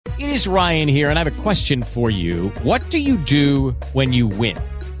It is Ryan here, and I have a question for you. What do you do when you win?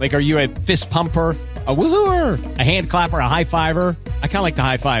 Like, are you a fist pumper, a woohooer, a hand clapper, a high fiver? I kind of like the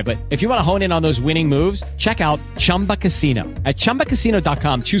high five, but if you want to hone in on those winning moves, check out Chumba Casino. At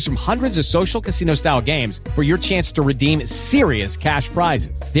ChumbaCasino.com, choose from hundreds of social casino-style games for your chance to redeem serious cash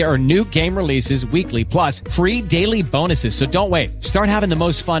prizes. There are new game releases weekly, plus free daily bonuses. So don't wait. Start having the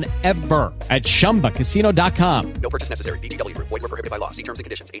most fun ever at ChumbaCasino.com. No purchase necessary. VGW Group. Void where prohibited by law. See terms and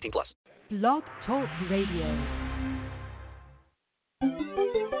conditions. 18 plus. Blog Talk Radio.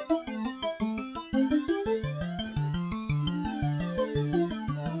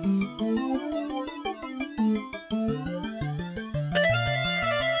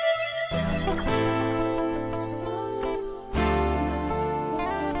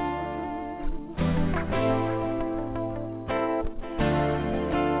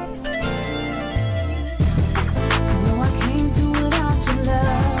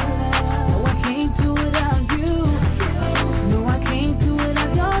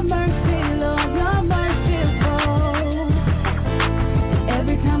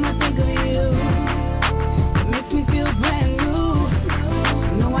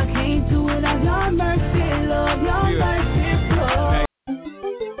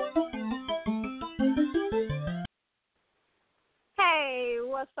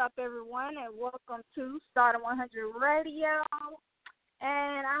 What's up, everyone, and welcome to Stardom 100 Radio.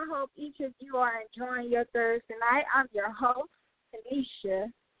 And I hope each of you are enjoying your Thursday night. I'm your host,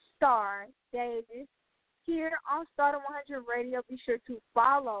 Tanisha Star Davis, here on Stardom 100 Radio. Be sure to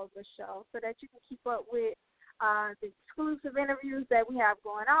follow the show so that you can keep up with the exclusive interviews that we have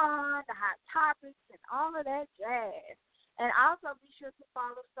going on, the hot topics, and all of that jazz. And also be sure to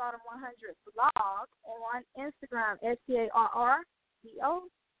follow Stardom 100 blog on Instagram, STARDOM100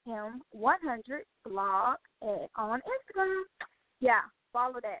 blog on Instagram. Yeah,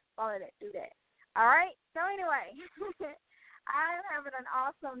 follow that, do that. All right, so anyway, I'm having an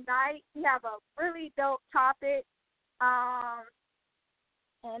awesome night. We have a really dope topic, and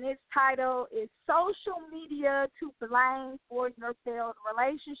its title is Social Media to Blame for Your Failed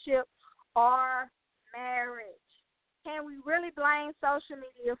Relationship or Marriage. Can we really blame social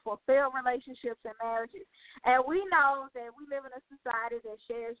media for failed relationships and marriages? And we know that we live in a society that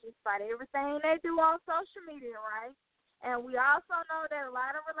shares just about everything they do on social media, right? And we also know that a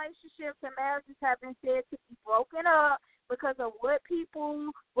lot of relationships and marriages have been said to be broken up because of what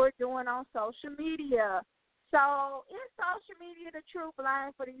people were doing on social media. So is social media the true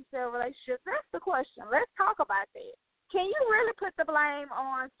blame for these failed relationships? That's the question. Let's talk about that. Can you really put the blame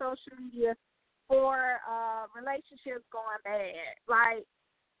on social media for relationships going bad? Like,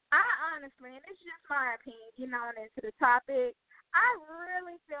 I honestly, and this is just my opinion, into the topic, I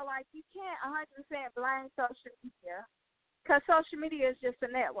really feel like you can't 100% blame social media because social media is just a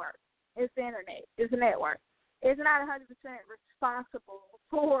network. It's the internet. It's a network. It's not 100% responsible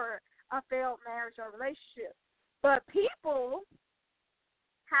for a failed marriage or relationship. But people,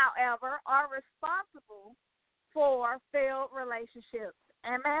 however, are responsible for failed relationships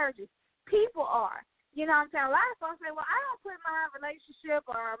and marriages. People are. You know what I'm saying? A lot of folks say, well, I don't put my relationship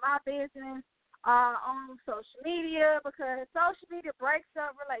or my business on social media because social media breaks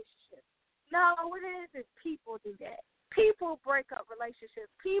up relationships. No, what it is people do that. People break up relationships.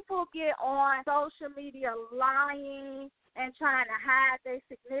 People get on social media lying and trying to hide their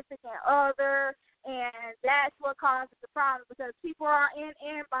significant other, and that's what causes the problem because people are in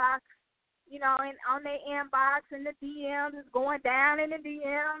inbox, on their inbox, and the DMs is going down in the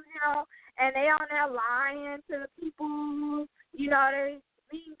DMs, and they on there lying to the people, they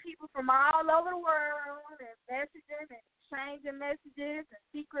meeting people from all over the world and messaging and exchanging messages and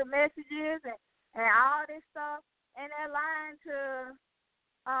secret messages and all this stuff, and they're lying to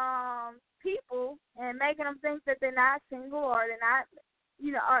people and making them think that they're not single or they're not,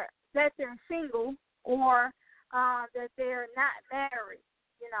 or that they're single or that they're not married,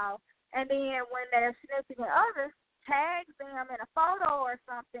 And then when their significant other tags them in a photo or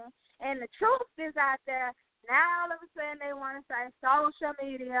something, and the truth is out there, now all of a sudden they want to say social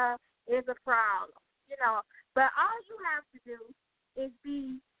media is a problem, But all you have to do is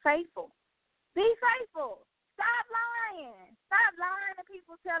be faithful. Be faithful. Stop lying. Stop lying to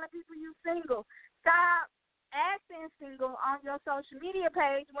people, telling people you're single. Stop acting single on your social media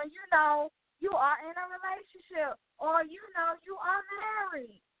page when you know you are in a relationship or you know you are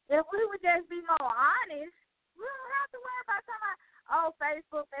married. If we would just be more honest, we don't have to worry about talking about,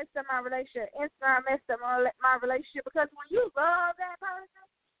 Facebook messed up my relationship, Instagram messed up my relationship, because when you love that person,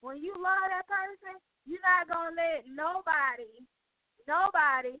 you're not going to let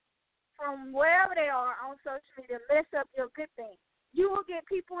nobody from wherever they are on social media mess up your good thing. you will get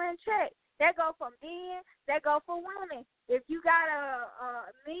people in check. That go for men, that go for women. If you got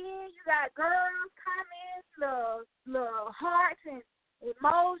men, you got girls, comments, little hearts and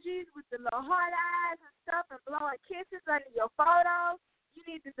emojis with the little heart eyes and stuff and blowing kisses under your photos, you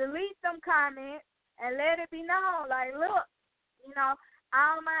need to delete them comments and let it be known, like, look,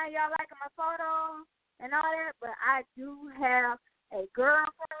 I don't mind y'all liking my photos and all that, but I do have a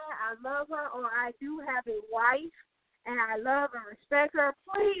girlfriend, I love her, or I do have a wife, and I love and respect her.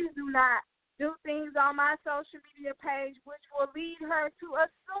 Please do not do things on my social media page which will lead her to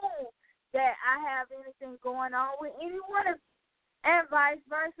assume that I have anything going on with any one of you, and vice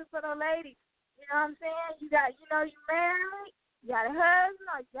versa for the ladies. You know what I'm saying? You got, you married, you got a husband,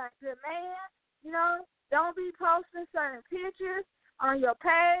 or you got a good man. Don't be posting certain pictures on your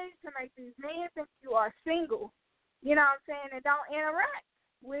page to make these men think you are single. You know what I'm saying? And don't interact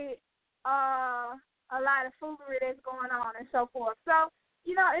with a lot of foolery that's going on and so forth. So,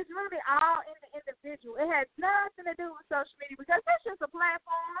 it's really all in the individual. It has nothing to do with social media because that's just a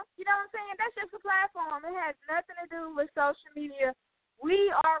platform. You know what I'm saying? That's just a platform. It has nothing to do with social media. We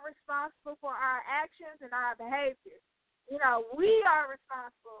are responsible for our actions and our behaviors. We are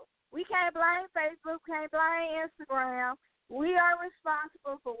responsible. We can't blame Facebook, can't blame Instagram. We are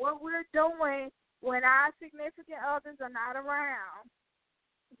responsible for what we're doing when our significant others are not around.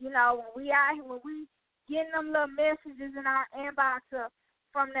 When we getting them little messages in our inbox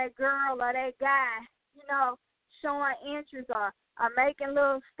from that girl or that guy, showing interest or making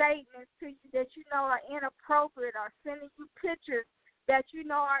little statements to you that are inappropriate or sending you pictures that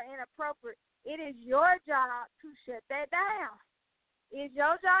are inappropriate. It is your job to shut that down. It's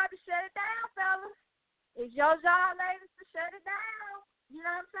your job to shut it down, fellas. It's your job, ladies, to shut it down. You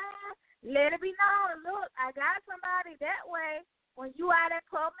know what I'm saying? Let it be known. Look, I got somebody that way. When you out in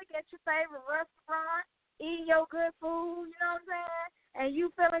public at your favorite restaurant, eating your good food, you know what I'm saying? And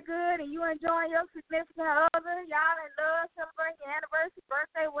you feeling good and you enjoying your significant other, y'all in love, celebrating your anniversary,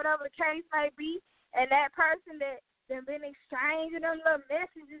 birthday, whatever the case may be, and that person that been exchanging them little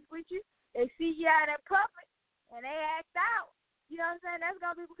messages with you, they see you out in public and they act out. You know what I'm saying? That's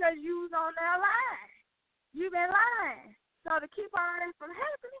going to be because you was on their line. You've been lying. So to keep all that from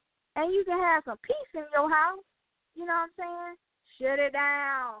happening, and you can have some peace in your house, you know what I'm saying? Shut it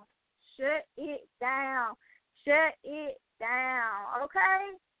down. Shut it down. Shut it down.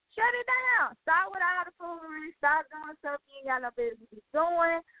 Okay? Shut it down. Stop with all the foolery. Stop doing stuff you ain't got no business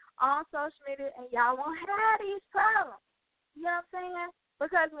doing on social media, and y'all won't have these problems. You know what I'm saying?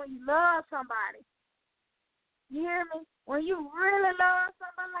 Because when you love somebody, you hear me? When you really love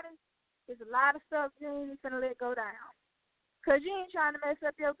somebody, there's a lot of stuff you ain't finna let go down. Because you ain't trying to mess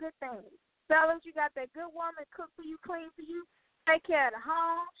up your good things. Fellas, you got that good woman, cook for you, clean for you, take care of the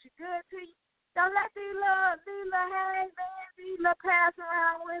home, she good to you. Don't let these little husbands, these little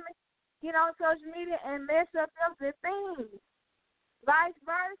pass-around women get on social media and mess up your good things. Vice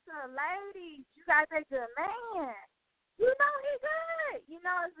versa, ladies, you got that good man. You know he good.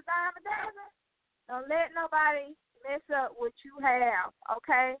 It's a dime a dozen. Don't let nobody mess up what you have,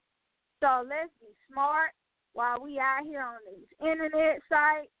 okay? So let's be smart while we out here on these internet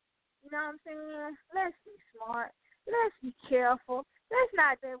sites. You know what I'm saying? Let's be smart. Let's be careful. Let's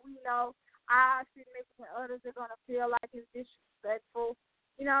not that we know our significant others are going to feel like it's disrespectful.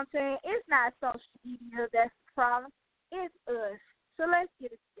 You know what I'm saying? It's not social media that's the problem. It's us. So let's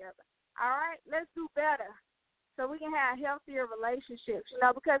get it together. All right? Let's do better so we can have healthier relationships,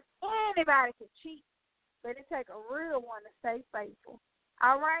 because anybody can cheat, but it takes a real one to stay faithful.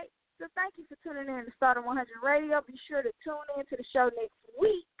 All right? So thank you for tuning in to Starter 100 Radio. Be sure to tune in to the show next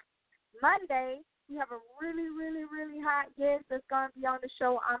week. Monday, we have a really, really, really hot guest that's going to be on the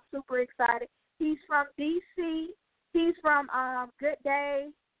show. I'm super excited. He's from D.C. He's from Good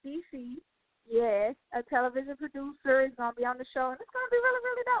Day, D.C. Yes, a television producer is going to be on the show, and it's going to be really,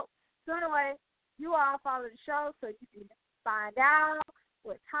 really dope. So anyway, you all follow the show so you can find out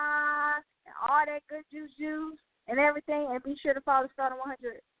what time and all that good juice and everything, and be sure to follow Starter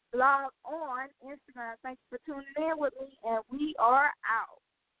 100 blog on Instagram. Thank you for tuning in with me, and we are out.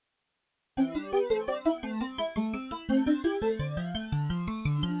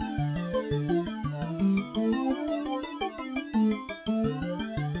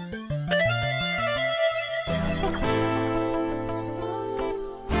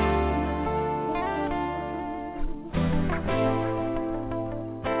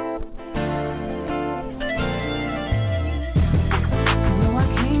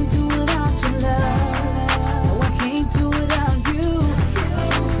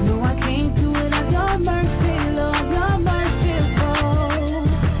 Mercy.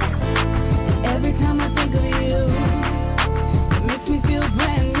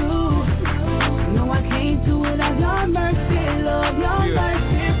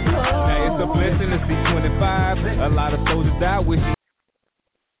 50, 25. A lot of soldiers die with you.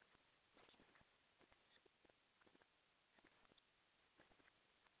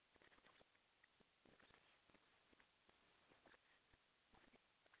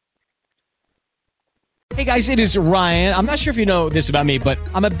 Hey guys, it is Ryan. I'm not sure if you know this about me, but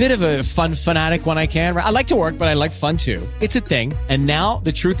I'm a bit of a fun fanatic when I can. I like to work, but I like fun too. It's a thing. And now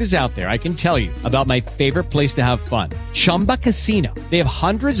the truth is out there. I can tell you about my favorite place to have fun. Chumba Casino. They have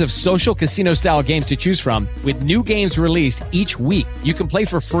hundreds of social casino style games to choose from with new games released each week. You can play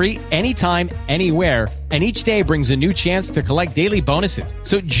for free anytime, anywhere. And each day brings a new chance to collect daily bonuses.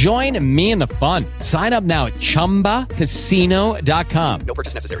 So join me in the fun. Sign up now at ChumbaCasino.com. No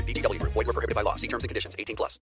purchase necessary. VGW Group. Void where prohibited by law. See terms and conditions. 18+.